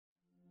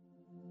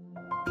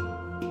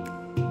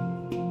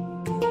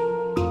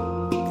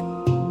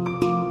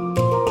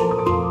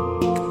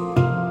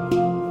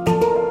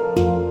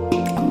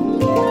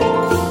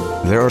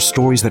There are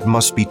stories that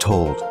must be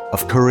told,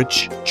 of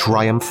courage,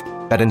 triumph,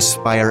 that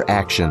inspire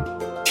action,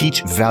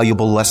 teach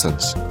valuable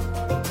lessons.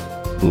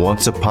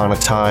 Once Upon a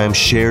Time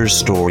shares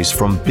stories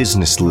from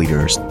business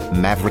leaders,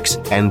 mavericks,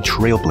 and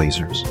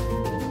trailblazers.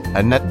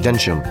 Annette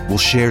Densham will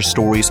share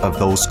stories of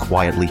those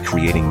quietly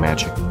creating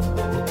magic.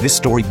 This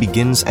story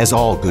begins as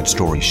all good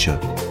stories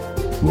should.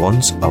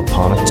 Once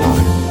Upon a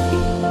Time.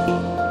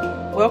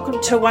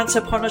 Welcome to Once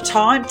Upon a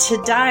Time.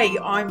 Today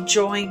I'm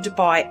joined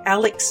by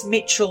Alex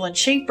Mitchell, and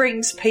she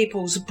brings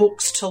people's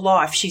books to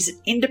life. She's an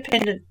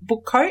independent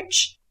book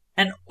coach,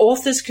 an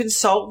author's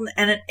consultant,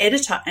 and an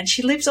editor, and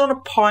she lives on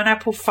a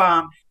pineapple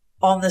farm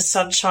on the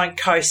Sunshine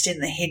Coast in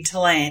the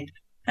hinterland.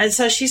 And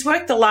so she's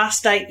worked the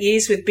last 8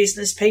 years with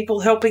business people,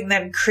 helping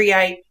them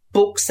create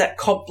books that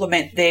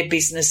complement their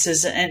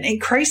businesses and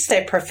increase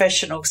their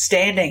professional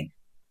standing.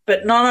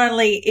 But not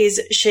only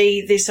is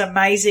she this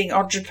amazing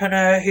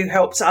entrepreneur who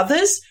helps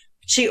others,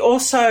 she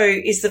also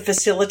is the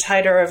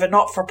facilitator of a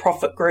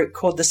not-for-profit group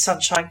called the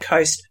Sunshine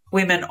Coast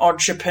Women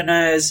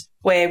Entrepreneurs,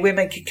 where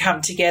women can come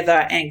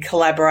together and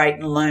collaborate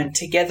and learn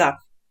together.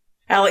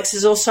 Alex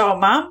is also a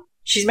mum.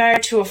 She's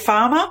married to a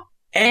farmer,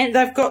 and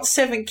they've got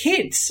 7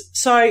 kids.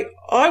 So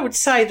I would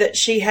say that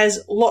she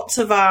has lots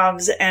of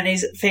arms and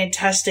is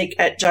fantastic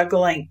at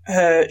juggling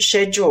her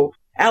schedule.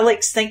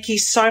 Alex, thank you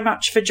so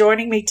much for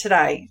joining me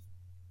today.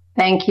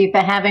 Thank you for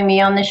having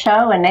me on the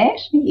show, Annette.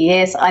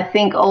 Yes, I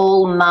think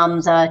all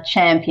mums are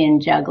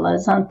champion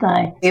jugglers, aren't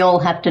they? We all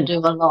have to do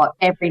a lot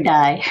every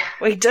day.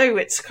 We do.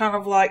 It's kind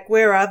of like,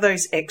 where are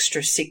those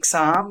extra 6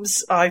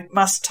 arms? I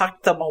must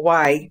tuck them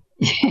away.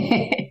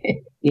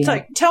 Yeah.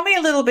 So tell me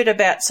a little bit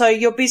about, so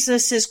your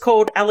business is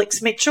called Alex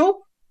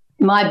Mitchell?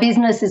 My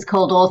business is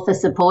called Author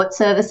Support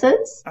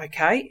Services.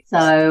 Okay.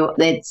 So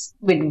it's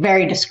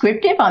very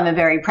descriptive. I'm a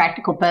very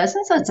practical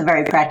person, so it's a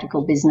very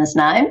practical business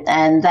name.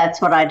 And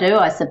that's what I do.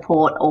 I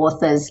support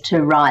authors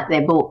to write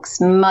their books.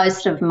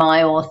 Most of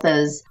my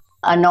authors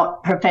are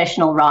not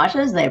professional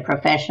writers. They're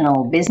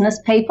professional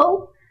business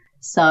people.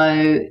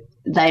 So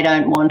they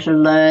don't want to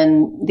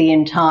learn the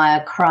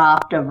entire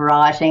craft of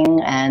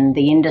writing and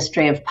the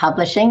industry of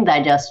publishing.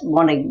 They just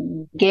want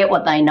to get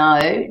what they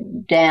know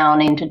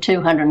down into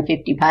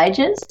 250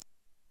 pages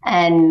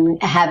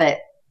and have it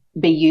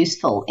be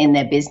useful in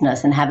their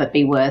business and have it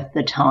be worth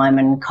the time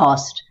and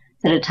cost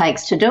that it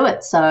takes to do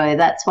it. So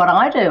that's what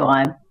I do.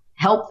 I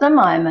help them.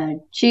 I'm a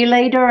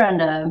cheerleader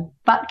and a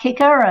butt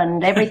kicker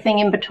and everything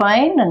in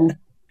between, and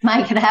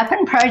make it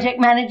happen, project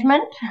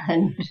management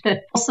and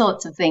all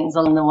sorts of things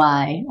along the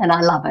way, and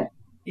I love it.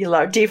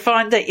 Do you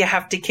find that you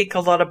have to kick a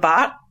lot of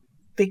butt?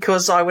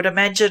 Because I would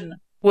imagine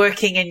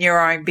working in your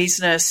own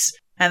business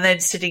and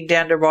then sitting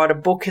down to write a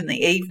book in the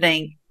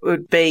evening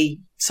would be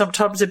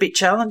sometimes a bit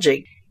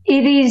challenging.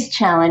 It is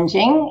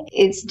challenging.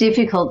 It's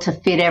difficult to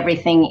fit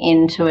everything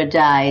into a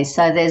day.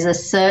 So there's a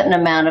certain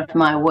amount of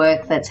my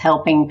work that's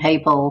helping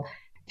people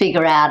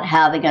figure out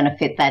how they're going to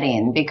fit that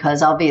in,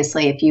 because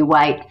obviously if you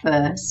wait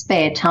for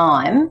spare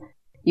time,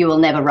 you will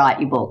never write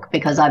your book,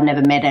 because I've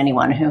never met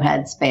anyone who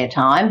had spare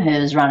time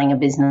who's running a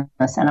business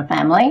and a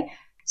family.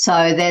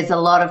 So there's a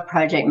lot of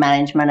project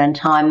management and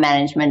time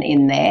management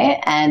in there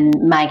and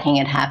making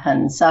it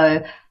happen.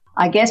 So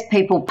I guess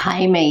people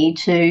pay me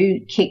to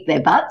kick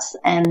their butts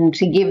and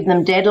to give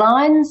them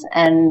deadlines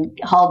and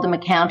hold them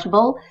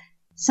accountable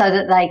so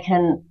that they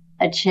can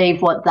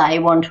achieve what they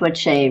want to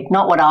achieve,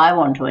 not what I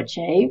want to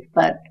achieve,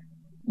 but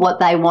what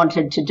they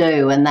wanted to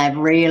do. And they've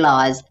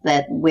realised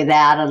that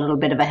without a little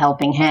bit of a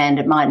helping hand,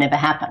 it might never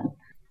happen.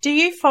 Do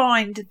you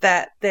find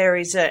that there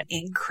is an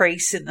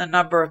increase in the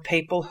number of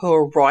people who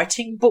are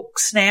writing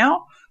books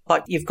now?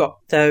 Like you've got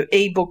the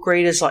ebook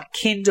readers like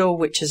Kindle,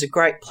 which is a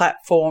great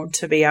platform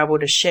to be able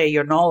to share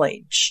your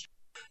knowledge.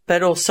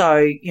 But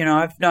also,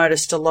 I've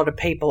noticed a lot of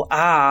people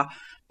are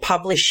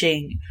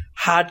publishing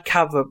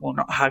hardcover, well,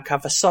 not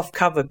hardcover,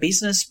 softcover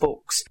business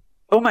books.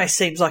 Almost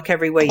seems like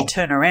everywhere you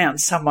turn around,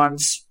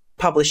 someone's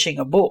publishing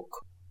a book.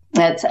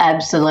 That's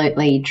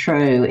absolutely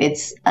true.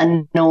 It's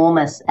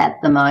enormous at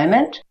the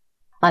moment.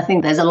 I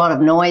think there's a lot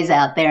of noise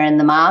out there in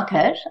the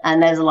market,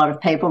 and there's a lot of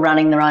people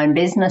running their own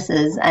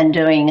businesses and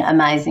doing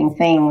amazing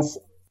things.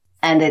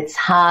 And it's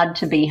hard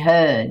to be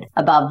heard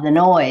above the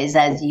noise.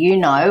 As you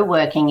know,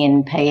 working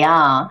in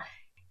PR,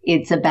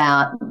 it's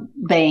about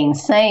being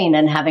seen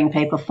and having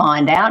people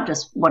find out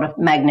just what a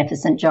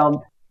magnificent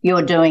job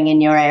you're doing in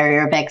your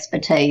area of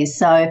expertise.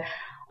 So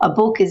a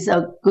book is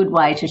a good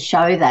way to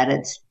show that.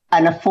 It's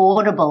an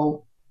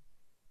affordable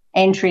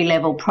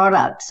entry-level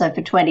product. So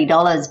for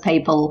 $20,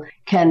 people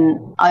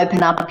can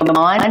open up your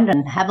mind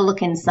and have a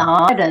look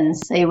inside and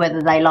see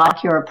whether they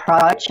like your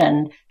approach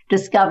and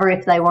discover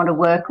if they want to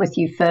work with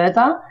you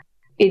further.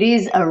 It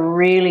is a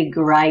really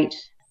great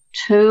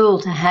tool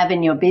to have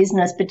in your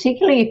business,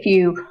 particularly if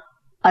you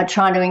are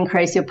trying to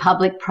increase your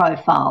public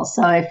profile.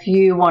 So if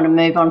you want to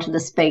move on to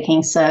the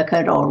speaking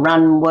circuit or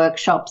run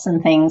workshops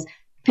and things,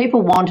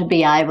 people want to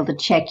be able to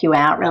check you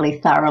out really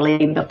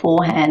thoroughly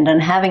beforehand,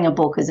 and having a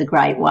book is a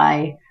great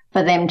way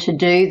for them to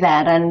do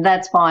that. And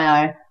that's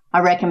why I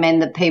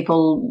recommend that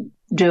people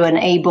do an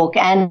ebook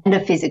and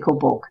a physical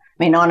book,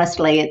 I mean,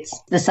 honestly, it's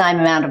the same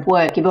amount of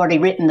work. You've already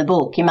written the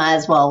book. You may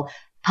as well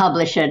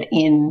publish it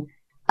in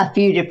a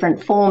few different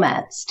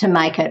formats to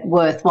make it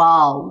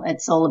worthwhile.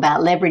 It's all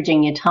about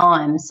leveraging your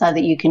time so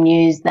that you can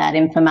use that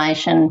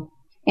information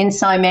in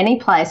so many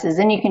places,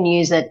 and you can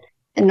use it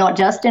not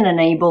just in an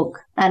ebook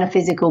and a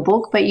physical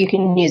book, but you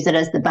can use it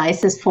as the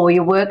basis for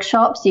your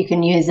workshops. You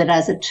can use it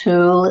as a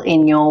tool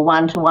in your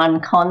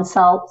one-to-one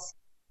consults.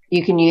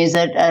 You can use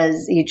it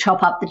as you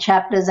chop up the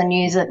chapters and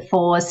use it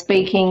for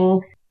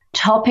speaking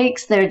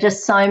topics. There are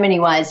just so many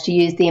ways to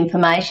use the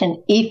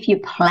information if you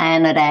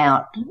plan it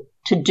out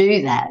to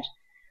do that,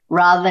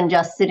 rather than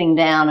just sitting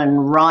down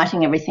and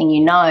writing everything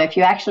you know. If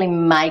you actually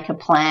make a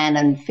plan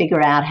and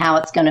figure out how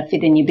it's going to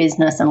fit in your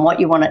business and what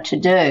you want it to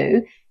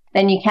do,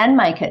 then you can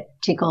make it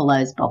tick all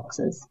those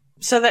boxes.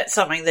 So that's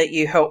something that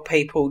you help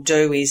people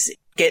do, is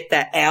get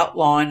that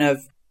outline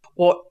of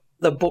what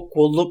the book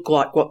will look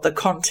like, what the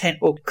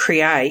content will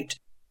create,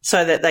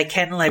 so that they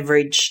can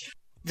leverage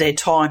their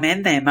time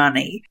and their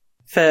money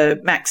for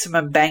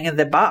maximum bang of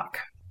the buck.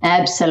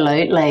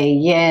 Absolutely,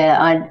 yeah.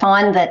 I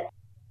find that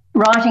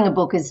writing a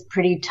book is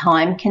pretty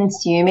time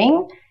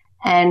consuming,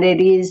 and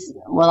it is,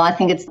 well, I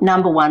think it's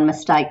number one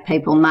mistake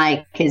people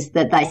make is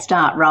that they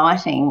start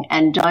writing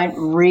and don't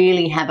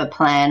really have a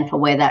plan for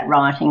where that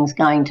writing's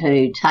going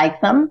to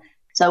take them.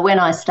 So when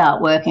I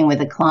start working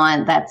with a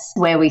client, that's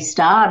where we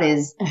start,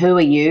 is who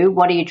are you?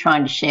 What are you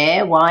trying to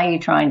share? Why are you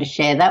trying to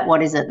share that?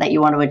 What is it that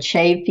you want to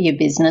achieve for your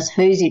business?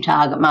 Who's your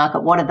target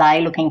market? What are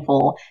they looking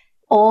for?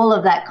 All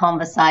of that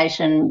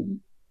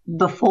conversation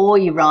before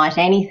you write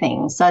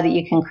anything, so that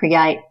you can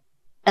create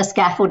a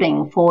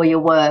scaffolding for your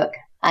work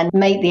and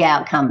meet the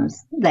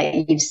outcomes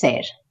that you've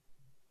set.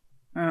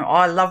 Oh,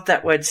 I love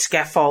that word,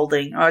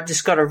 scaffolding. I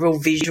just got a real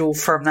visual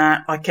from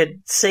that. I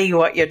could see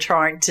what you're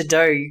trying to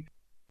do.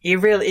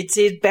 It's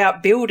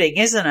about building,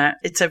 isn't it?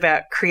 It's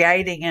about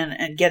creating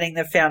and getting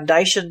the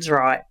foundations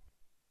right.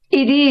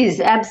 It is,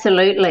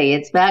 absolutely.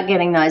 It's about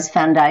getting those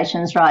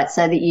foundations right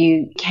so that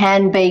you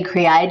can be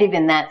creative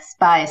in that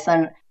space.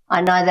 And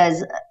I know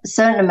there's a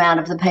certain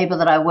amount of the people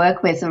that I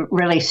work with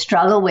really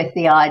struggle with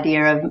the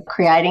idea of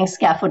creating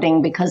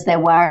scaffolding because they're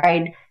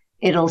worried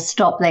it'll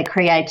stop their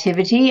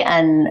creativity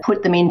and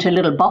put them into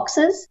little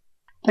boxes.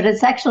 But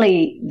it's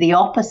actually the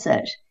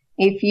opposite.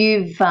 If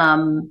you've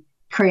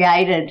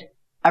created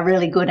a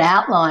really good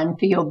outline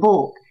for your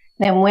book,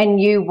 then when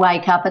you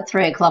wake up at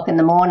 3 o'clock in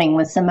the morning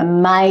with some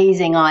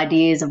amazing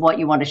ideas of what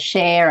you want to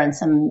share and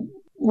some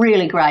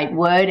really great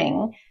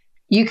wording,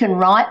 you can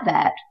write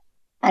that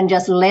and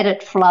just let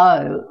it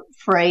flow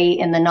free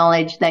in the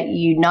knowledge that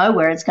you know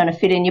where it's going to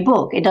fit in your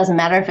book. It doesn't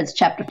matter if it's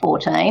chapter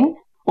 14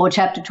 or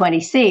chapter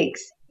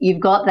 26. You've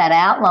got that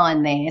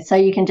outline there, so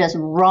you can just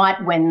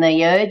write when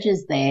the urge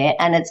is there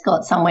and it's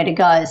got somewhere to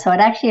go. So it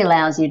actually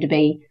allows you to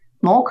be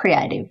more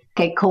creative.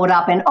 Get caught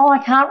up in, I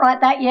can't write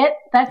that yet.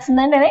 That's in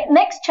the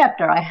next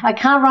chapter. I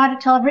can't write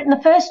it till I've written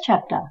the first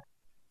chapter.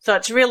 So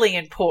it's really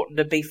important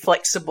to be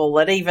flexible,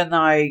 that even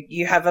though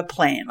you have a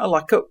plan,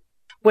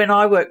 when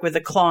I work with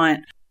a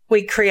client,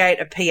 we create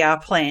a PR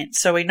plan,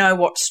 so we know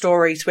what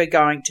stories we're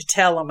going to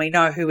tell and we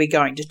know who we're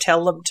going to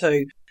tell them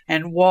to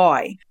and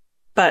why.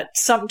 But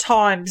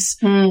sometimes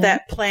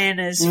that plan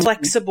is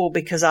flexible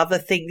because other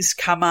things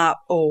come up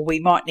or we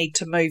might need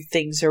to move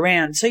things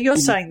around. So you're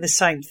saying the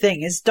same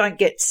thing, is don't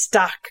get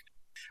stuck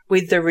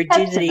with the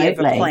rigidity of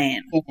a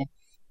plan. Yeah.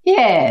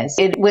 Yes,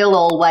 it will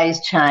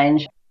always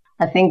change.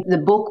 I think the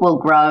book will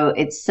grow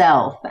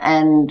itself,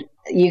 and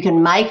you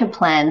can make a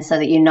plan so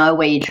that you know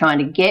where you're trying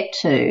to get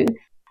to.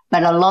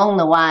 But along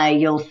the way,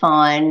 you'll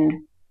find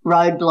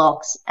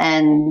roadblocks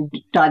and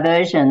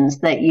diversions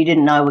that you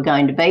didn't know were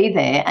going to be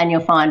there, and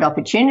you'll find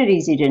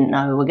opportunities you didn't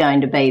know were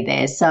going to be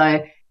there.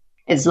 So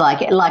it's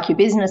like your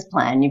business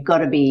plan. You've got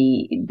to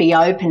be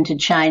open to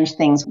change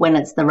things when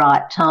it's the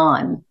right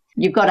time.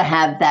 You've got to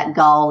have that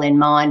goal in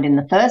mind in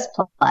the first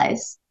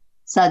place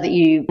so that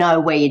you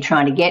know where you're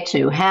trying to get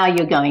to. How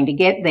you're going to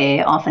get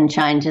there often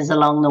changes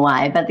along the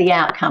way, but the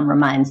outcome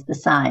remains the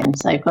same.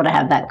 So you've got to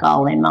have that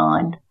goal in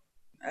mind.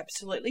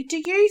 Absolutely. Do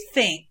you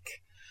think,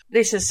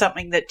 this is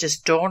something that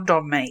just dawned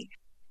on me,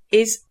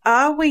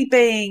 are we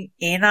being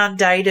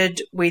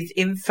inundated with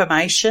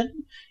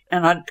information?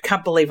 And I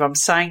can't believe I'm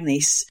saying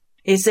this.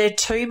 Is there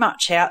too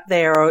much out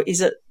there, or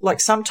is it like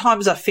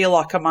sometimes I feel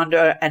like I'm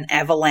under an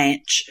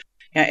avalanche?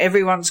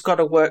 Everyone's got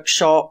a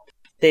workshop.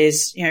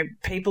 There's,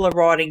 people are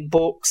writing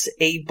books,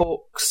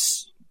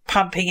 ebooks,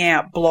 pumping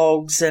out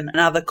blogs and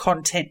other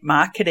content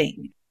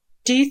marketing.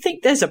 Do you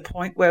think there's a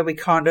point where we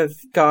kind of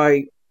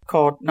go,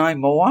 God, no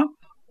more,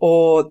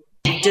 or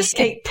just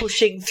keep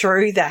pushing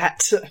through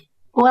that?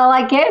 Well,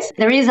 I guess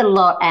there is a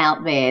lot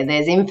out there.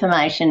 There's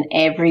information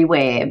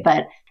everywhere.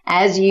 But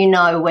as you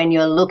know, when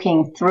you're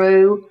looking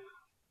through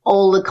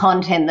all the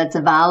content that's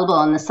available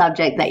on the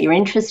subject that you're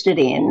interested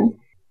in,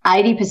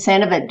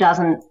 80% of it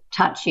doesn't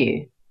touch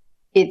you.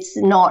 It's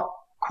not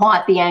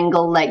quite the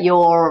angle that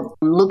you're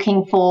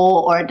looking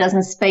for, or it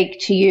doesn't speak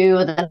to you,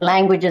 or the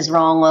language is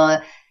wrong,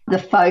 or the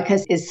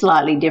focus is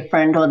slightly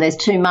different, or there's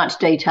too much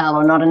detail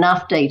or not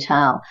enough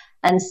detail.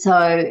 And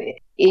so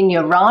in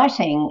your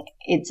writing,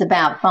 it's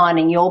about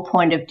finding your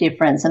point of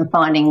difference and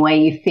finding where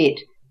you fit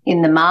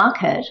in the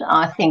market.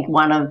 I think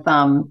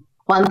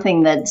one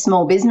thing that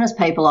small business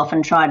people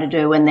often try to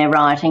do when they're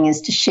writing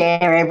is to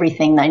share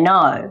everything they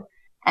know.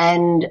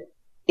 And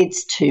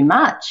it's too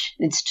much.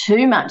 It's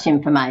too much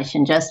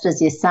information, just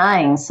as you're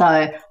saying. So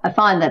I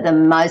find that the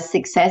most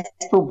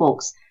successful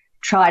books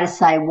try to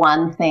say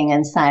one thing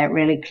and say it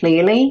really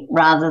clearly,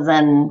 rather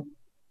than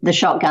the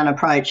shotgun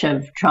approach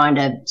of trying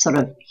to sort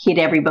of hit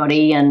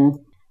everybody and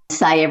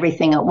say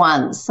everything at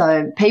once.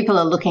 So people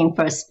are looking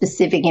for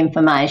specific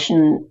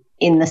information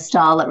in the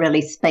style that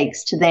really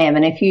speaks to them.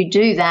 And if you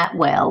do that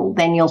well,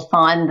 then you'll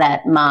find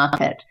that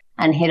market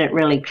and hit it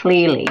really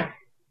clearly.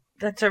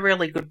 That's a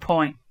really good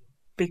point,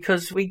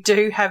 because we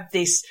do have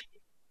this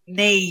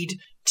need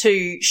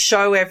to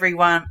show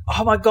everyone,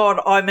 oh my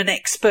God, I'm an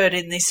expert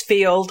in this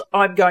field.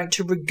 I'm going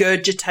to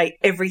regurgitate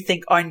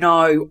everything I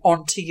know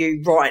onto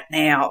you right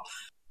now.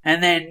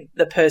 And then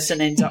the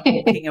person ends up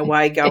walking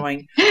away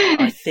going,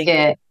 I think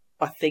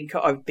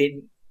I've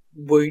been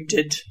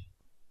wounded.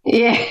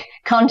 Yeah,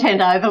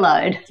 content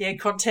overload. Yeah,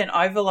 content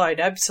overload,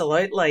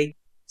 absolutely.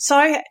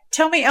 So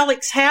tell me,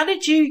 Alex, how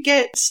did you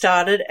get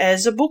started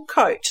as a book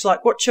coach?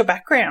 Like, what's your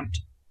background?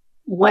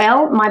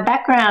 Well, my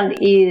background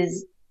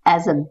is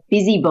as a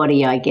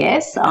busybody, I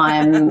guess.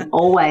 I'm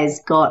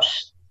always got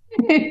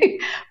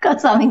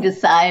something to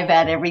say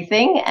about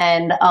everything,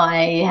 and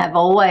I have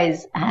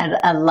always had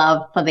a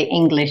love for the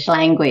English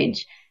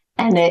language,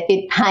 and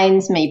it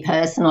pains me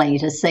personally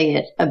to see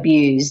it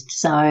abused.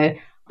 So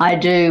I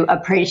do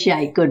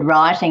appreciate good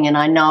writing, and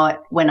I know it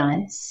when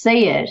I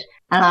see it.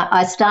 And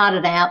I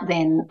started out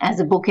then as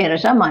a book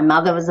editor. My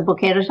mother was a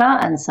book editor,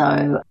 and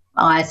so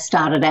I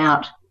started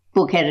out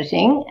book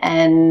editing,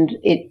 and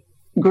it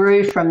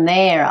grew from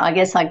there. I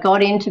guess I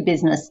got into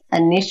business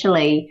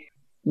initially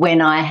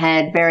when I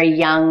had very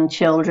young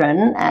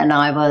children and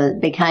I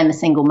became a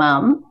single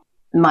mum.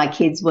 My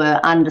kids were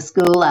under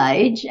school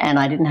age and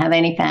I didn't have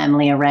any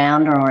family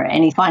around or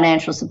any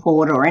financial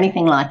support or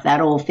anything like that,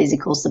 or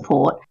physical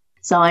support.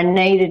 So I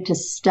needed to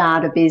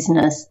start a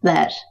business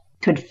that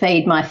could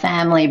feed my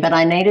family, but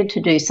I needed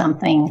to do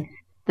something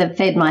that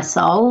fed my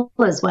soul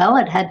as well.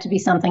 It had to be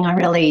something I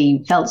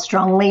really felt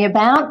strongly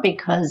about,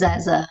 because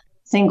as a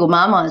single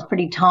mum, I was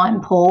pretty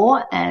time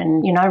poor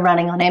and,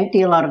 running on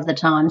empty a lot of the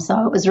time.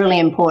 So it was really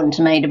important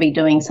to me to be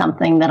doing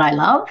something that I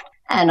loved,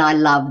 and I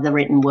love the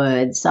written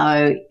word. So,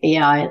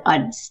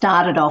 I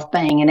started off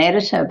being an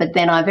editor, but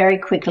then I very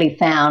quickly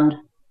found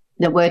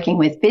that working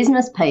with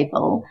business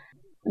people,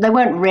 they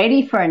weren't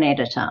ready for an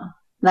editor.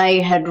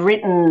 They had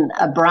written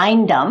a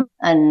brain dump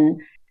and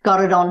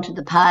got it onto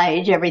the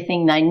page,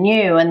 everything they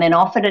knew, and then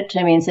offered it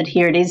to me and said,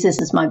 here it is,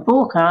 this is my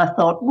book. And I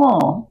thought,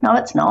 whoa, no,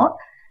 it's not.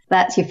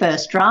 That's your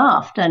first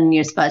draft, and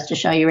you're supposed to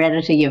show your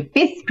editor your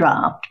fifth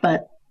draft,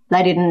 but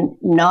they didn't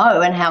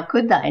know, and how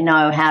could they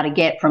know how to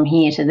get from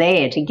here to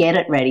there to get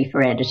it ready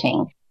for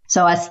editing?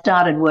 So I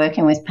started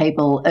working with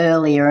people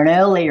earlier and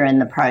earlier in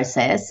the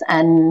process,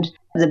 and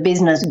the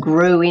business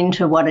grew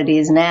into what it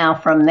is now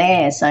from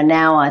there. So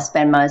now I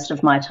spend most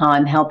of my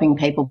time helping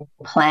people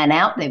plan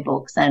out their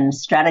books and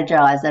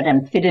strategize it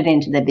and fit it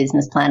into their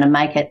business plan and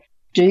make it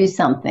do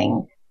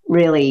something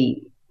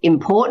really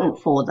important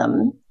for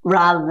them,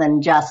 rather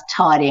than just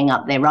tidying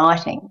up their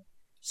writing.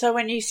 So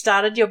when you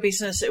started your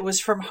business, it was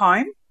from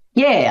home?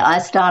 Yeah, I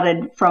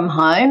started from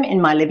home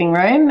in my living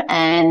room,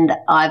 and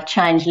I've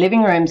changed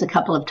living rooms a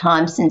couple of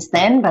times since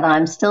then, but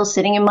I'm still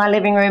sitting in my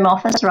living room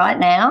office right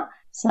now.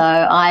 So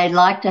I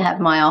like to have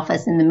my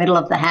office in the middle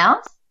of the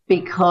house,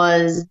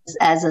 because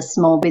as a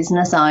small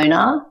business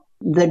owner,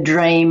 the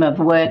dream of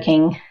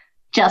working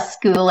just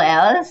school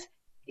hours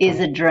is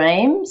a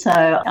dream.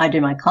 So I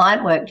do my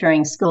client work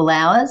during school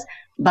hours,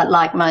 but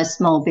like most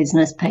small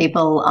business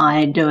people,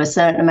 I do a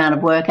certain amount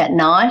of work at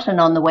night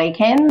and on the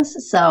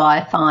weekends. So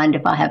I find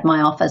if I have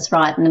my office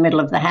right in the middle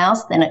of the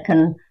house, then it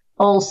can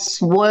all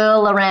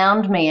swirl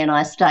around me and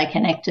I stay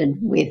connected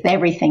with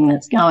everything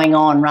that's going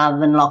on rather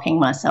than locking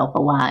myself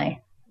away.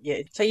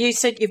 Yeah. So you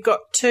said you've got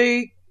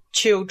 2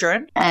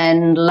 children.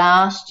 And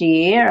last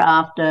year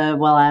I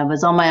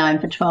was on my own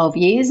for 12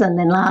 years, and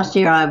then last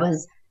year I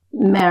was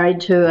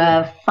married to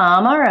a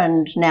farmer,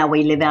 and now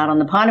we live out on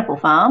the pineapple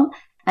farm,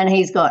 and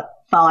he's got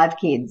 5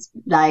 kids.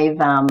 They've,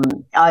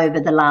 over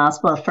the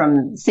last,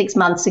 from 6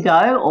 months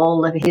ago,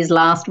 all of his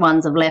last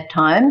ones have left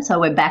home, so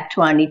we're back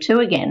to only 2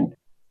 again.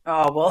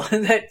 Oh, well,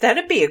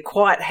 that'd be a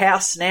quiet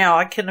house now.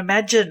 I can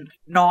imagine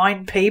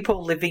 9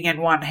 people living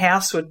in one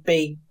house would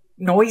be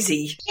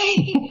noisy.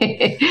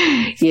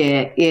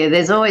 Yeah,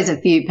 there's always a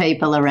few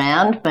people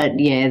around, but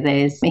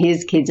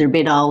his kids are a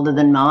bit older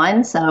than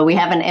mine, so we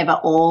haven't ever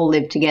all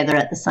lived together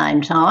at the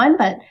same time,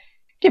 but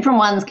different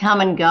ones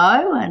come and go,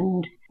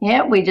 and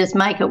we just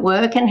make it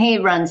work. And he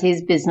runs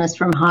his business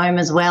from home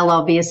as well,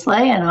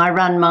 obviously, and I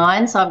run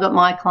mine. So I've got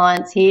my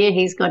clients here,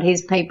 he's got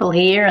his people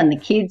here, and the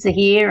kids are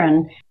here,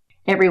 and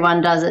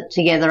everyone does it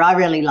together. I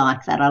really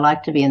like that. I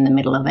like to be in the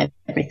middle of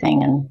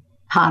everything and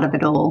part of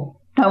it all.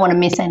 Don't want to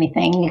miss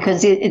anything,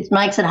 because it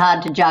makes it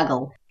hard to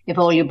juggle if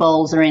all your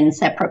balls are in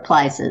separate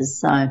places.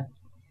 So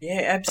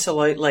Yeah,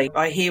 absolutely.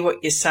 I hear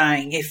what you're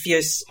saying.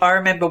 I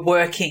remember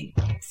working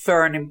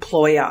for an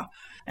employer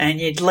and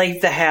you'd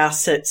leave the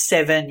house at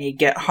 7, you'd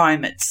get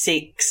home at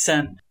 6,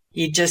 and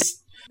you'd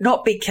just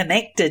not be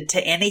connected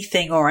to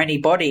anything or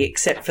anybody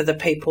except for the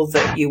people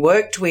that you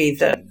worked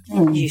with.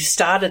 And you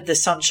started the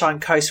Sunshine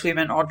Coast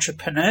Women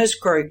Entrepreneurs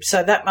Group,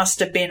 so that must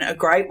have been a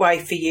great way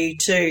for you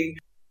to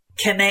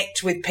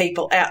connect with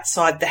people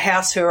outside the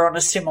house who are on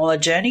a similar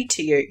journey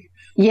to you.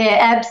 Yeah,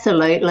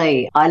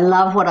 absolutely. I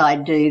love what I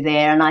do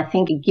there, and I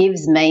think it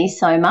gives me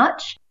so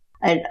much.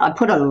 I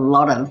put a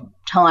lot of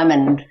time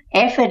and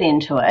effort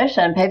into it,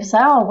 and people say,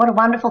 oh, what a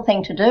wonderful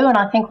thing to do. And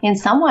I think in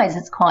some ways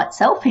it's quite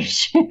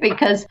selfish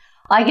because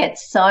I get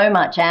so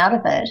much out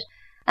of it.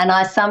 And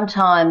I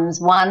sometimes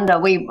wonder,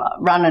 we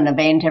run an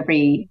event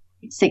every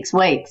 6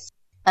 weeks,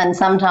 and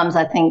sometimes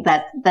I think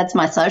that's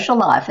my social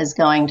life, is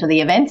going to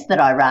the events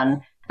that I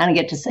run, and I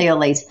get to see all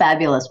these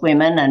fabulous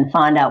women and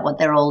find out what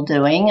they're all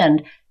doing.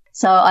 And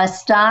so I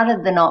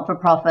started the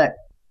not-for-profit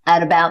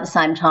at about the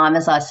same time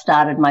as I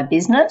started my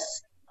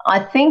business. I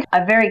think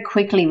I very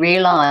quickly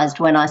realised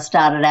when I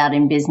started out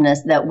in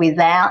business that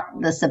without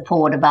the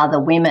support of other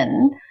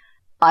women,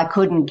 I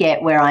couldn't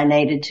get where I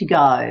needed to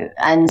go.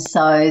 And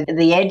so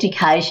the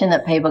education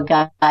that people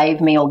gave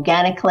me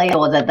organically,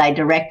 or that they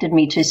directed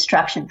me to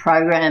structured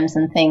programs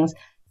and things,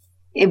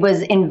 it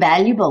was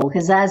invaluable,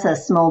 because as a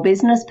small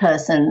business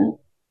person,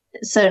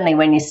 certainly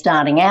when you're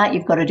starting out,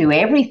 you've got to do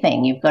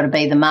everything. You've got to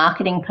be the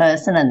marketing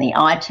person and the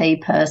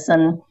IT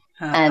person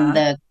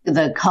and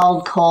the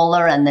cold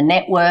caller and the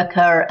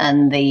networker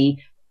and the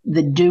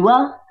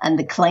doer and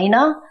the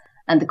cleaner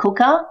and the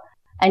cooker.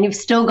 And you've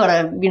still got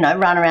to,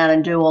 run around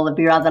and do all of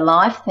your other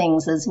life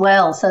things as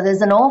well. So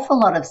there's an awful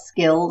lot of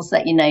skills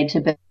that you need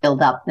to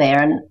build up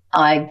there. And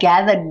I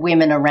gathered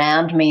women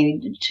around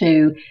me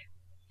to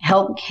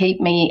help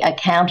keep me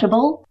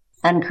accountable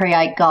and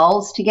create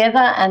goals together.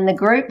 And the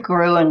group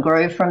grew and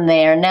grew from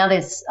there. And now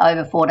there's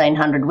over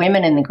 1,400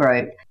 women in the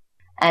group.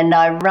 And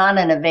I run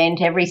an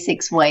event every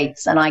 6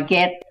 weeks, and I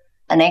get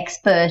an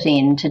expert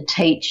in to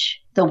teach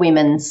the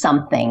women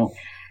something.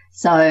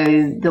 So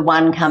the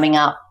one coming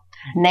up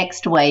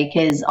next week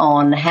is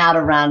on how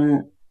to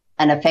run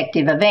an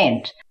effective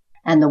event.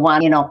 And the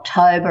one in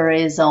October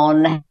is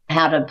on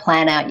how to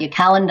plan out your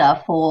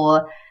calendar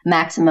for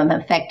maximum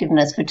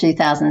effectiveness for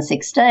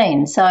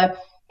 2016. So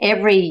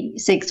every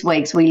 6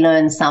 weeks we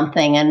learn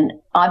something, and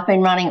I've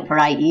been running it for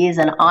 8 years,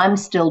 and I'm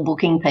still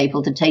booking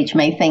people to teach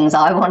me things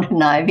I want to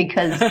know,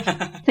 because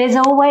there's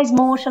always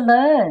more to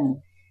learn.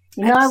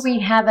 We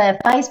have a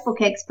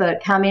Facebook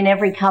expert come in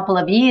every couple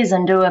of years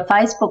and do a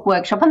Facebook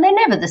workshop, and they're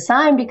never the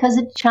same because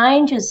it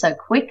changes so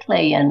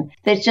quickly, and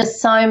there's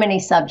just so many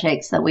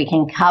subjects that we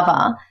can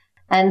cover.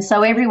 And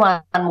so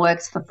everyone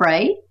works for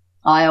free.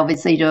 I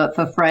obviously do it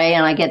for free,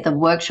 and I get the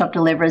workshop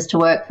deliverers to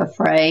work for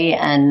free,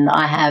 and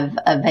I have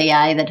a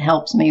VA that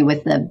helps me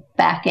with the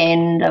back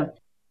end of,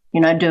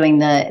 doing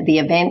the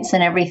events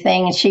and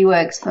everything. She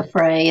works for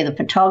free. The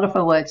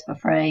photographer works for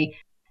free,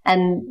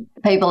 and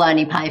people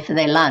only pay for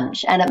their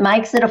lunch. And it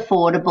makes it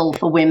affordable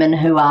for women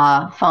who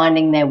are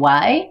finding their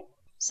way,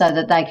 so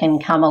that they can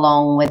come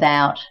along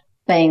without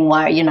being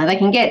worried. They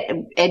can get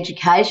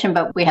education,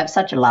 but we have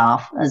such a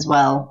laugh as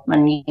well.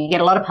 And you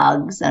get a lot of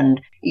hugs, and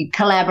you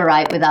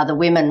collaborate with other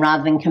women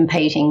rather than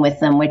competing with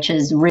them, which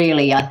is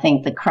really, I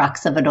think, the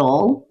crux of it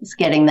all, is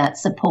getting that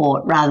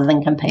support rather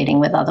than competing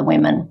with other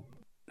women.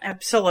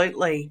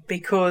 Absolutely,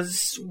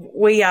 because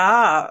we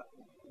are,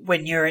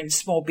 when you're in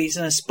small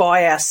business,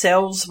 by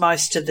ourselves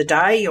most of the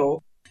day, or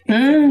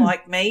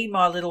like me,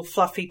 my little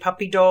fluffy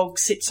puppy dog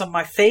sits on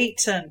my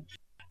feet and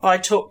I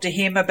talk to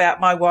him about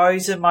my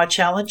woes and my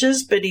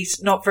challenges, but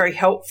he's not very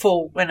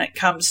helpful when it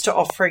comes to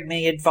offering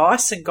me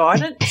advice and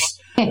guidance.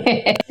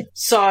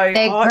 So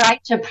they're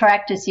great to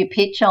practice your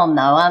pitch on,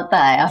 though, aren't they?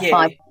 I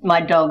find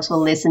my dogs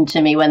will listen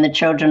to me when the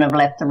children have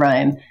left the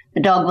room.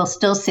 The dog will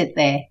still sit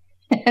there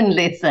and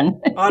listen.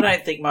 I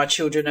don't think my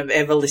children have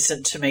ever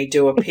listened to me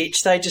do a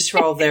pitch. They just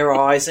roll their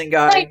eyes and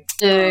go, they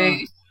do.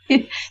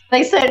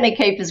 They certainly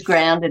keep us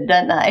grounded,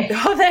 don't they?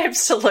 Oh,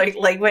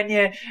 absolutely. When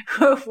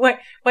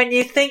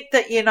you think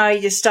that,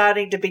 you're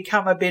starting to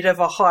become a bit of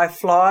a high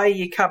flyer,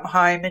 you come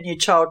home and your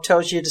child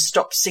tells you to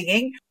stop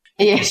singing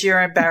because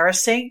you're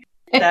embarrassing.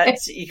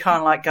 That's, you kind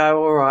of like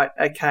go, all right,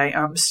 okay,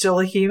 I'm still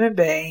a human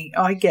being.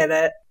 I get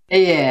it.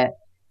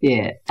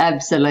 Yeah,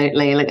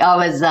 absolutely. Look, I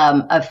was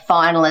a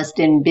finalist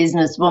in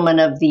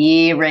Businesswoman of the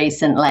Year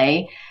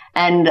recently,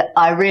 and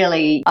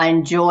I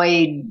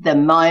enjoyed the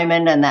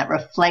moment and that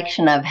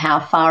reflection of how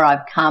far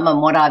I've come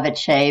and what I've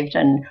achieved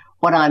and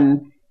what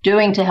I'm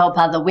doing to help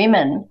other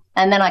women.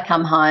 And then I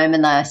come home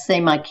and I see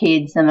my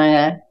kids and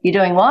I go, "You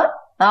doing what?"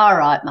 "All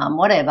right, Mum,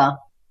 whatever."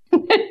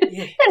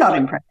 They're not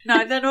impressed.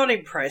 No, they're not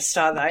impressed,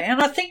 are they? And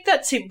I think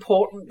that's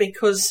important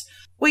because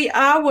we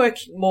are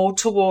working more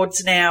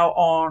towards now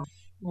on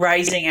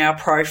raising our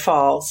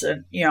profiles.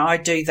 And, I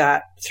do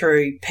that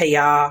through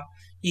PR.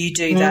 You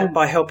do that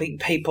by helping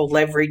people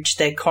leverage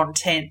their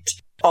content.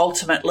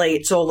 Ultimately,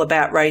 it's all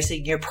about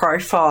raising your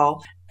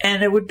profile.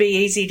 And it would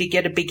be easy to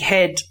get a big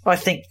head, I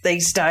think,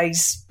 these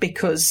days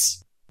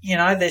because, you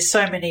know, there's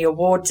so many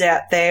awards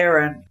out there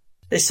and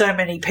there's so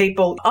many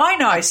people. I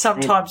know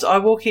sometimes I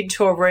walk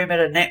into a room at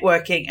a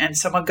networking and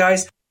someone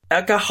goes,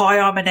 I go, hi,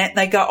 I'm Annette. And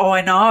they go, oh,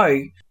 I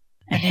know.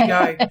 And you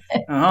go,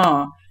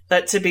 oh,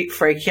 that's a bit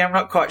freaky. I'm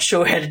not quite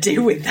sure how to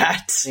deal with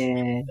that.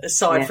 Yeah.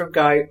 Aside from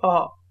go,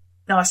 oh,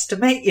 nice to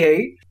meet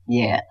you.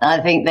 Yeah,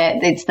 I think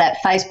that it's that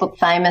Facebook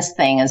famous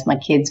thing, as my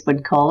kids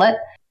would call it.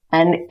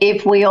 And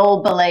if we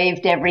all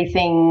believed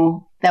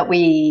everything that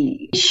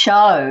we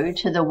show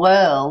to the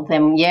world,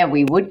 then, yeah,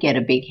 we would get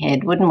a big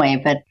head, wouldn't we?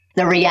 But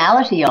the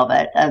reality of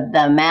it, of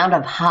the amount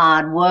of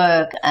hard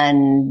work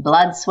and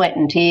blood, sweat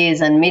and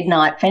tears and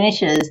midnight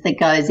finishes that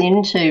goes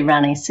into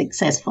running a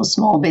successful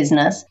small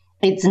business,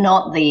 it's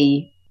not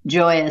the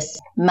joyous,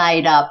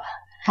 made-up,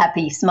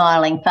 happy,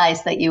 smiling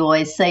face that you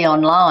always see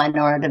online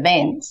or at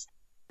events.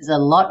 There's a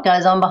lot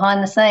goes on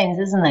behind the scenes,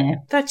 isn't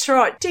there? That's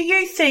right. Do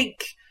you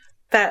think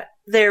that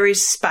there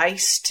is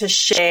space to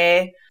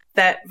share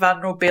that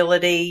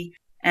vulnerability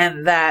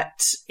and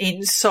that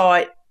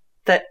insight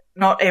that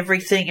not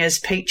everything is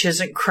peaches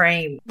and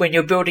cream when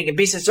you're building a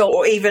business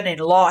or even in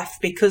life?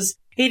 Because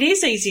it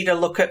is easy to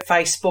look at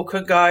Facebook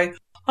and go,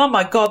 oh,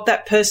 my God,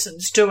 that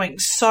person's doing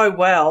so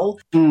well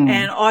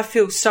and I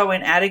feel so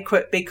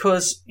inadequate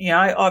because, you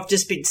know, I've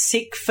just been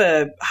sick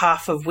for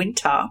half of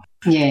winter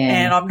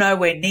and I'm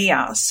nowhere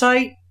near.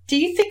 So do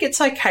you think it's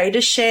okay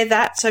to share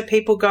that so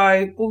people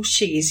go, well,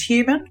 she is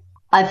human?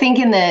 I think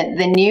in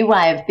the new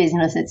way of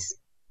business, it's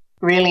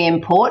really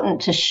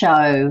important to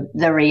show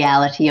the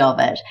reality of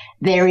it.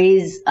 There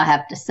is, I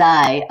have to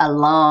say, a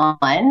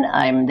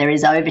line, there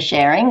is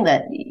oversharing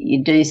that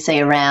you do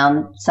see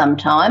around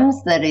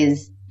sometimes that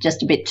is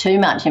just a bit too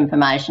much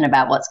information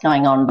about what's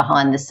going on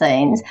behind the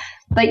scenes.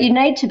 But you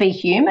need to be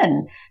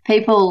human.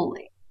 People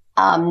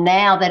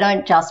now, they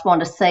don't just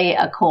want to see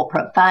a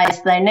corporate face.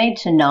 They need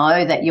to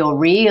know that you're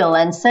real.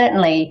 And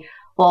certainly,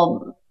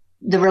 well,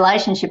 the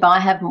relationship I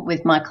have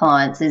with my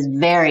clients is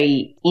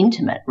very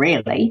intimate,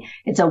 really.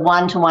 It's a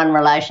one-to-one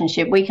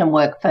relationship. We can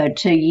work for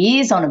 2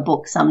 years on a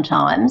book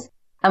sometimes,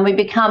 and we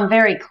become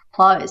very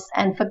close.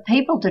 And for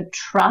people to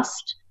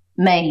trust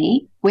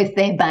me with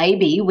their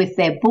baby, with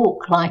their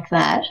book like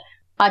that,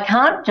 I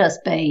can't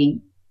just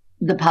be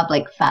the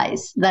public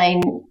face.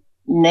 They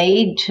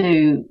need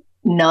to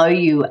know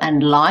you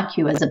and like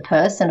you as a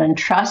person and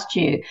trust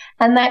you.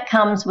 And that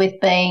comes with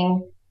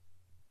being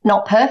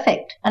not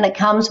perfect, and it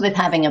comes with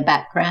having a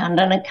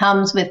background, and it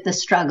comes with the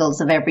struggles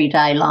of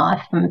everyday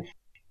life. And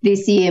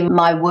this year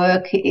my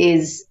work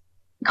is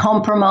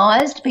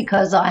compromised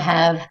because I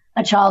have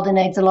a child who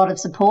needs a lot of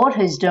support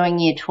who's doing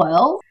year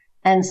 12,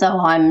 and so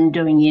I'm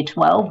doing year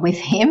 12 with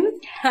him.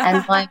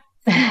 And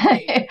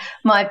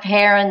my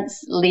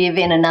parents live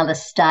in another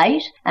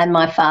state, and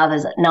my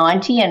father's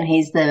 90 and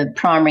he's the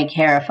primary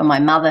carer for my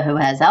mother who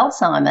has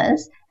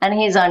Alzheimer's, and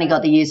he's only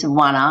got the use of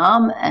one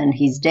arm and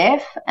he's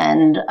deaf,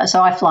 and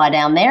so I fly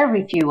down there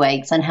every few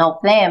weeks and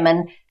help them.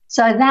 And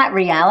so that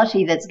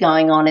reality that's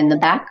going on in the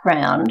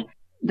background,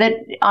 that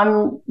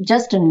I'm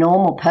just a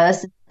normal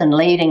person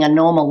leading a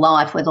normal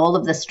life with all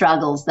of the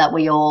struggles that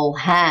we all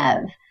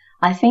have,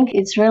 I think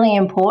it's really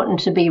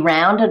important to be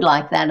rounded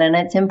like that. And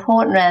it's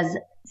important as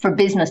for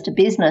business to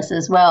business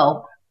as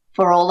well,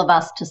 for all of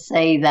us to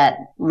see that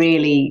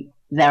really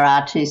there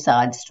are two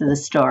sides to the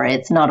story.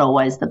 It's not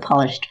always the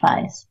polished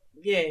face.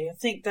 Yeah, I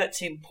think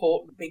that's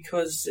important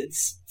because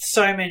it's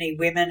so many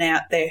women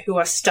out there who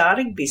are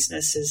starting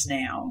businesses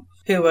now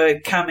who are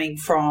coming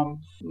from,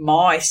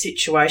 my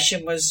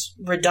situation was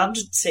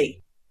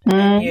redundancy.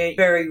 And you're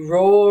very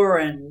raw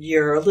and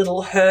you're a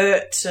little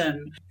hurt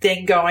and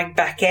then going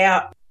back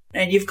out.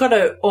 And you've got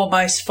to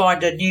almost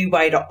find a new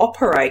way to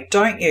operate,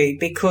 don't you?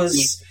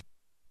 Because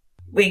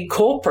in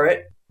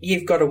corporate,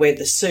 you've got to wear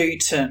the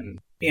suit and,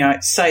 you know,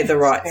 say the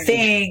right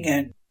thing.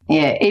 And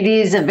yeah, it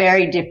is a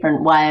very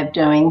different way of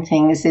doing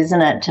things,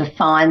 isn't it? To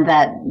find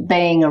that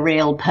being a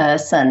real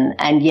person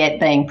and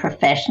yet being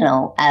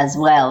professional as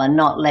well, and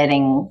not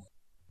letting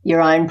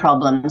your own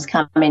problems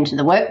come into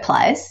the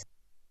workplace,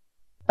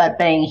 but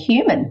being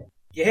human.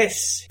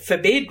 Yes,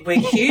 forbid, we're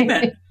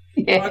human.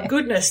 Yeah. My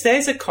goodness,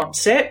 there's a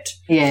concept.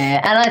 Yeah,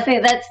 and I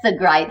think that's the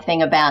great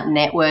thing about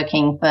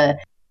networking for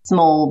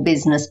small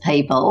business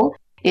people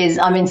is,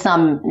 I mean,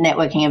 some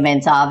networking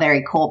events are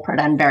very corporate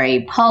and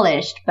very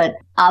polished, but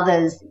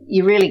others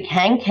you really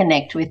can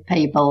connect with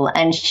people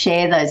and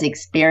share those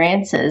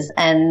experiences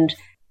and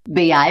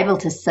be able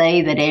to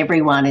see that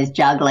everyone is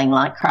juggling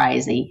like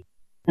crazy.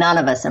 None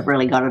of us have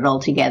really got it all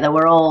together.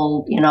 We're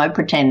all, you know,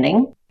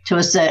 pretending to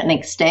a certain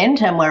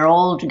extent, and we're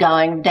all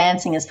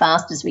dancing as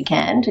fast as we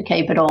can to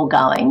keep it all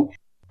going.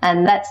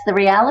 And that's the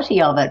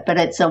reality of it. But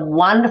it's a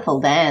wonderful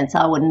dance.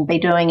 I wouldn't be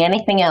doing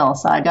anything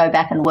else. I'd go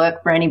back and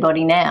work for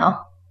anybody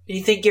now. Do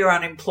you think you're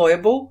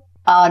unemployable?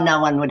 Oh,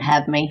 no one would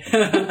have me.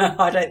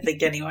 I don't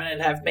think anyone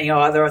would have me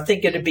either. I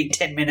think it'd be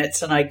 10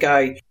 minutes and I'd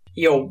go,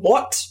 you're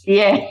what?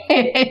 Yeah.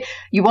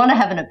 You want to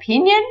have an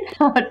opinion?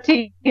 Oh,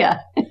 dear.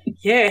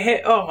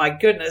 Yeah. Oh, my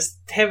goodness.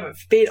 Heaven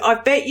forbid. I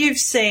bet you've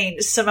seen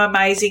some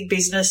amazing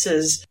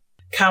businesses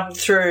come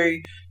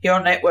through your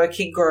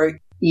networking group?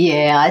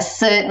 Yeah, I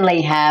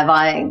certainly have.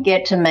 I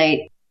get to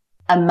meet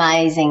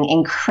amazing,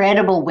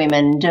 incredible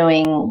women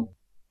doing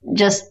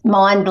just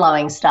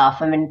mind-blowing stuff.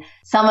 I mean,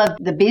 some of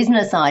the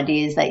business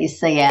ideas that you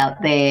see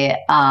out there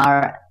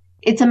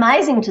it's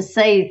amazing to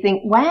see,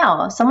 think,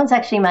 wow, someone's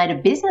actually made a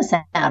business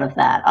out of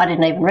that. I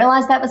didn't even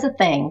realise that was a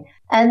thing.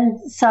 And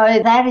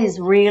so that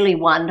is really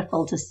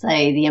wonderful to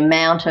see, the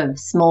amount of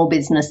small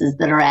businesses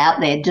that are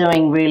out there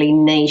doing really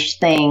niche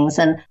things.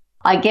 And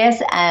I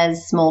guess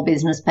as small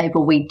business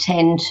people, we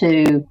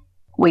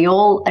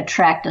all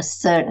attract a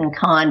certain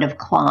kind of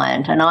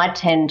client. And I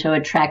tend to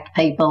attract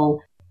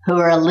people who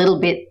are a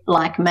little bit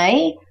like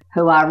me,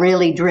 who are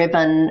really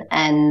driven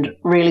and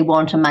really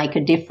want to make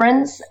a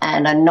difference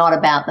and are not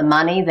about the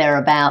money. They're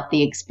about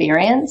the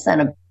experience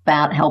and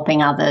about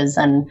helping others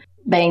and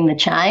being the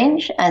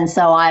change. And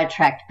so I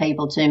attract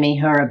people to me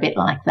who are a bit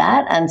like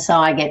that. And so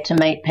I get to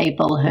meet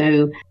people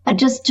who are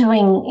just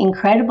doing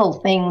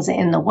incredible things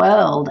in the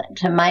world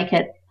to make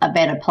it a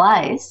better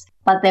place,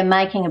 but they're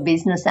making a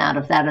business out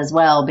of that as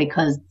well,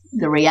 because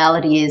the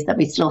reality is that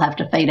we still have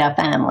to feed our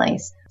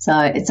families. So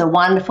it's a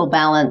wonderful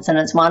balance, and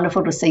it's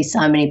wonderful to see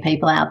so many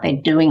people out there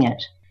doing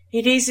it.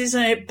 It is,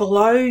 isn't it? It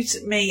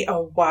blows me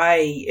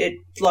away.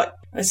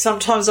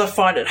 Sometimes I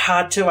find it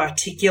hard to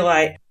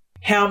articulate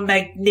how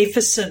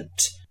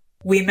magnificent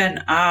women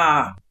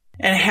are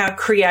and how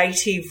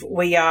creative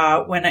we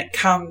are when it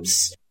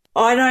comes.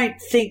 I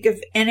don't think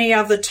of any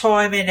other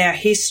time in our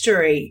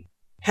history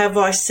have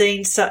I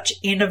seen such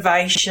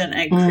innovation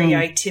and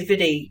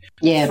creativity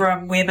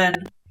from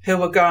women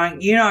who are going,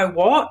 you know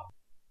what?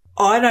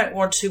 I don't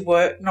want to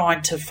work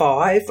 9 to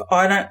 5.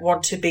 I don't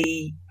want to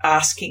be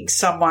asking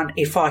someone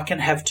if I can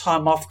have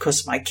time off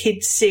because my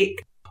kid's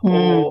sick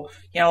or,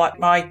 like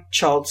my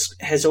child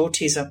has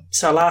autism.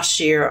 So last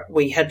year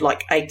we had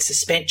 8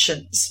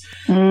 suspensions.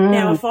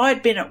 Now, if I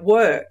had been at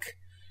work,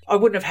 I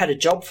wouldn't have had a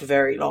job for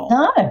very long.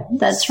 No,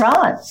 that's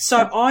right. So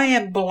I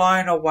am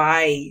blown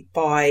away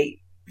by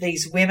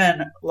these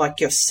women like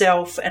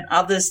yourself and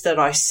others that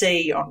I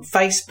see on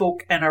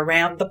Facebook and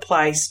around the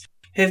place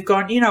who've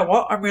gone, you know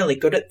what, I'm really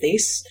good at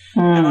this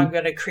and I'm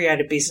going to create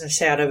a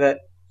business out of it.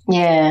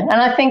 Yeah, and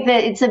I think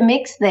that it's a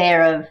mix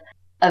there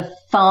of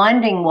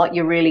finding what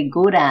you're really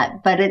good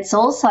at, but it's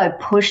also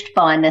pushed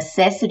by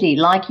necessity.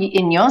 Like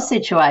in your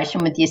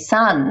situation with your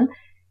son,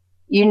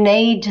 you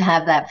need to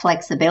have that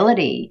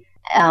flexibility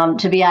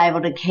to be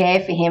able to care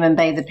for him and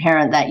be the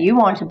parent that you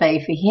want to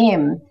be for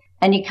him.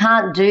 And you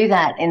can't do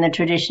that in the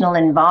traditional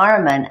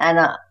environment.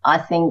 And I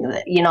think,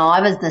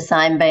 I was the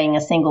same being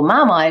a single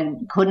mum. I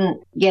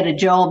couldn't get a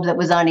job that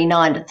was only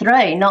 9 to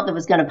 3, not that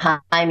was going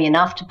to pay me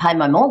enough to pay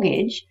my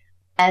mortgage.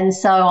 And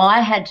so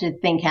I had to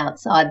think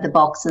outside the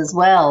box as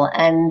well.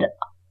 And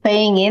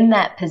being in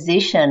that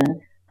position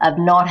of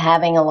not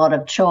having a lot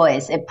of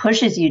choice, it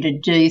pushes you to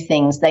do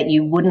things that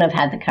you wouldn't have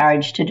had the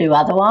courage to do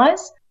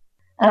otherwise.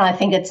 And I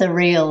think it's a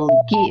real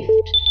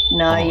gift.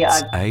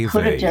 I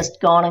could have just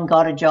gone and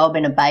got a job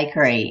in a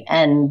bakery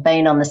and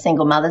been on the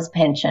single mother's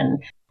pension.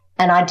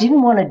 And I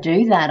didn't want to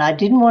do that. I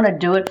didn't want to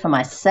do it for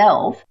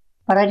myself,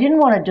 but I didn't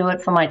want to do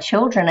it for my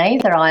children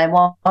either. I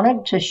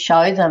wanted to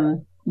show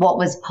them what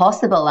was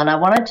possible, and I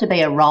wanted to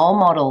be a role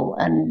model.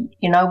 And,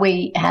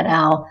 we had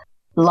our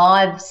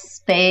lives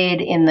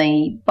spared in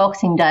the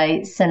Boxing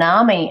Day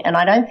tsunami, and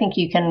I don't think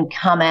you can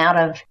come out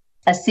of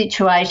a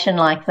situation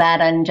like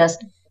that and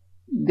just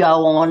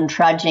go on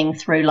trudging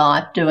through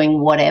life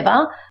doing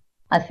whatever.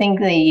 I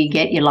think that you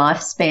get your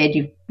life spared,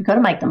 you've got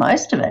to make the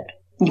most of it.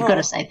 You've got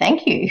to say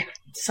thank you.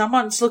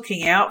 Someone's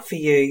looking out for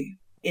you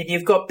and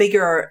you've got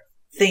bigger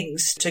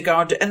things to go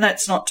on, and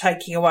that's not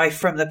taking away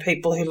from the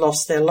people who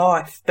lost their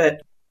life.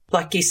 But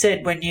like you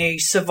said, when you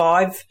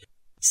survive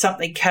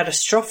something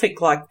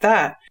catastrophic like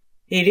that,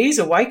 it is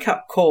a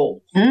wake-up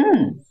call.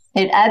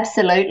 It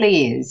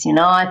absolutely is.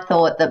 I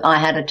thought that I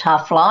had a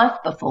tough life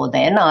before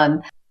then. I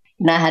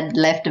had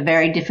left a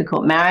very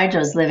difficult marriage. I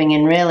was living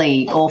in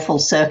really awful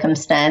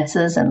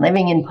circumstances and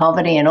living in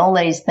poverty and all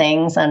these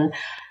things. And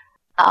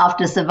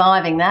after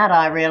surviving that,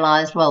 I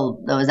realised,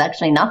 well, there was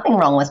actually nothing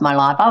wrong with my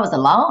life. I was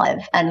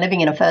alive and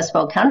living in a first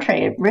world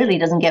country. It really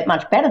doesn't get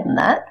much better than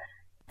that.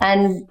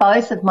 And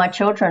both of my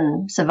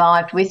children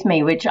survived with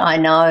me, which I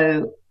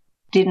know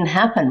didn't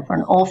happen for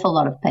an awful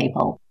lot of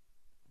people.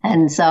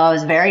 And so I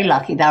was very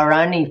lucky. They were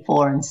only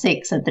 4 and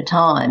 6 at the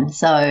time.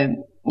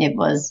 So it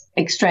was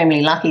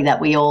extremely lucky that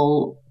we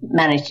all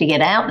managed to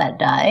get out that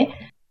day.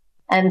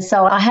 And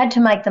so I had to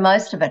make the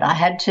most of it. I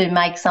had to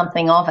make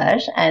something of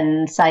it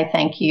and say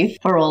thank you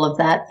for all of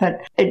that.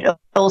 But it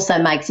also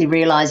makes you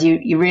realise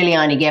you really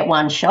only get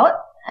one shot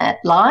at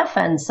life,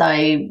 and so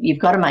you've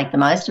got to make the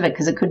most of it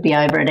because it could be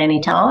over at any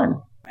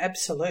time.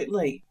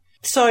 Absolutely.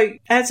 So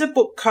as a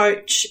book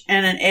coach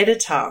and an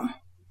editor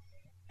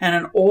and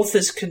an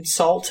author's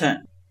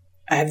consultant,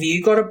 have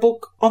you got a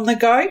book on the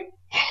go?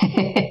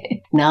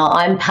 No,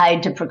 I'm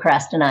paid to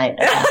procrastinate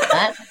about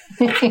that.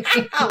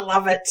 I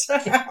love it.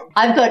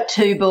 I've got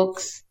 2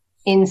 books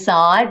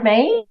inside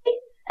me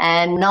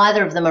and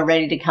neither of them are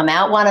ready to come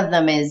out. One of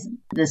them is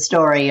the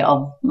story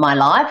of my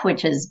life,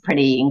 which is a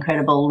pretty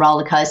incredible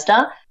roller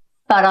coaster.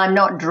 But I'm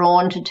not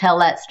drawn to tell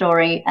that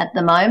story at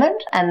the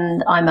moment,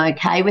 and I'm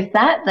okay with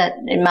that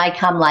it may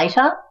come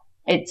later.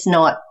 It's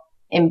not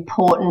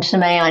important to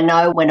me. I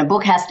know when a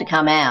book has to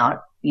come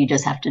out, you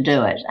just have to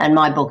do it, and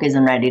my book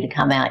isn't ready to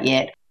come out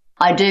yet.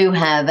 I do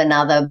have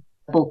another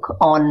book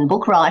on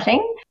book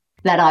writing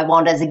that I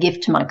want as a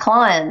gift to my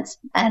clients,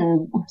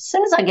 and as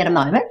soon as I get a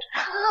moment,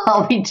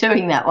 I'll be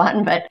doing that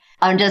one. But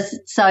I'm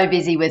just so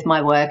busy with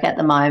my work at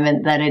the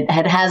moment that it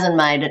hasn't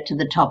made it to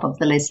the top of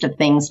the list of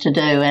things to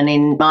do. And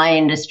in my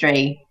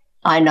industry,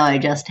 I know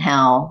just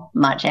how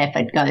much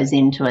effort goes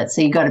into it.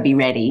 So you've got to be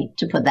ready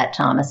to put that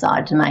time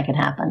aside to make it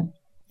happen.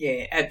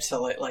 Yeah,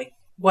 absolutely.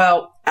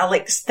 Well,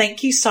 Alex,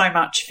 thank you so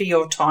much for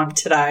your time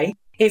today.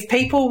 If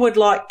people would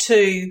like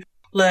to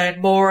learn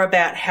more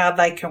about how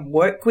they can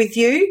work with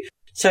you,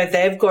 so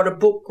they've got a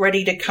book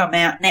ready to come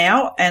out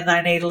now and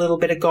they need a little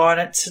bit of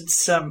guidance and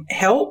some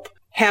help,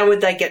 how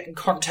would they get in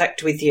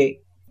contact with you?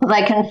 Well,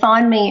 they can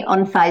find me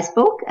on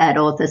Facebook at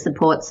Author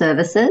Support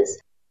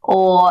Services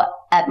or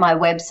at my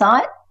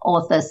website,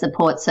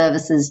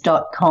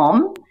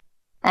 authorsupportservices.com.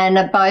 And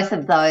at both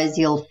of those,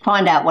 you'll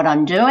find out what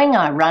I'm doing.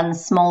 I run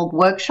small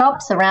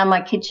workshops around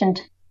my kitchen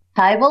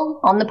table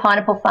on the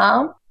Pineapple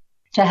Farm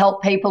to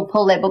help people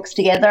pull their books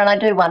together. And I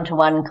do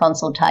one-to-one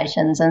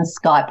consultations and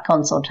Skype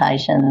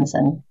consultations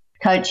and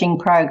coaching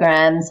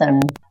programs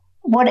and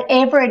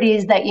whatever it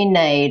is that you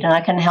need. And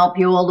I can help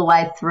you all the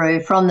way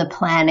through from the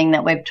planning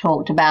that we've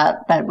talked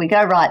about, but we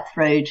go right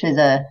through to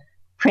the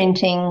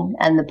printing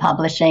and the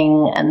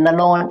publishing and the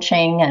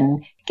launching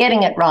and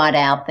getting it right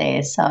out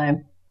there.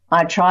 So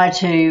I try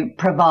to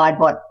provide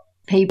what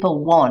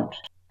people want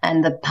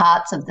and the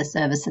parts of the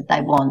service that they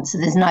want. So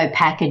there's no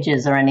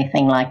packages or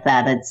anything like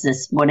that. It's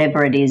just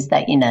whatever it is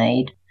that you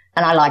need.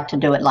 And I like to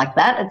do it like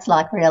that. It's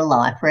like real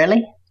life,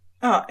 really.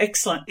 Oh,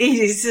 excellent. It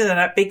is, isn't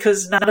it?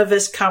 Because none of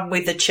us come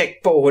with a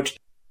checkboard.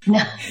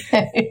 No,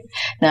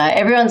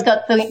 everyone's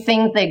got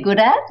things they're good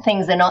at,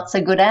 things they're not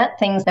so good at,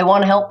 things they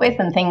want help with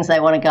and things they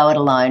want to go it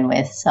alone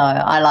with. So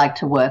I like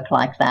to work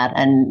like that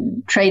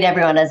and treat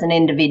everyone as an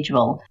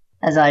individual,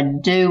 as I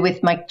do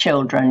with my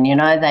children. You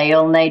know, they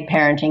all need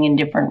parenting in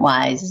different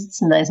ways.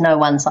 There's no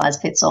one size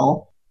fits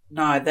all.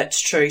 No, that's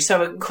true.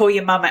 So we can call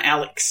you Mama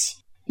Alex.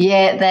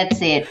 Yeah,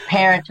 that's it.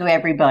 Parent to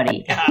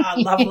everybody. Ah,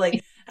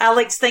 lovely.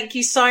 Alex, thank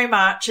you so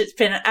much. It's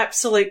been an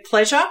absolute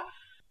pleasure.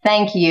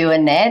 Thank you,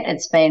 Annette.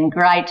 It's been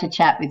great to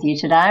chat with you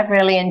today. I've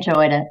really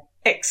enjoyed it.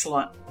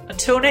 Excellent.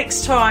 Until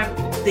next time,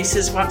 this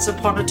is Once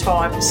Upon a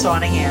Time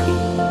signing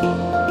out.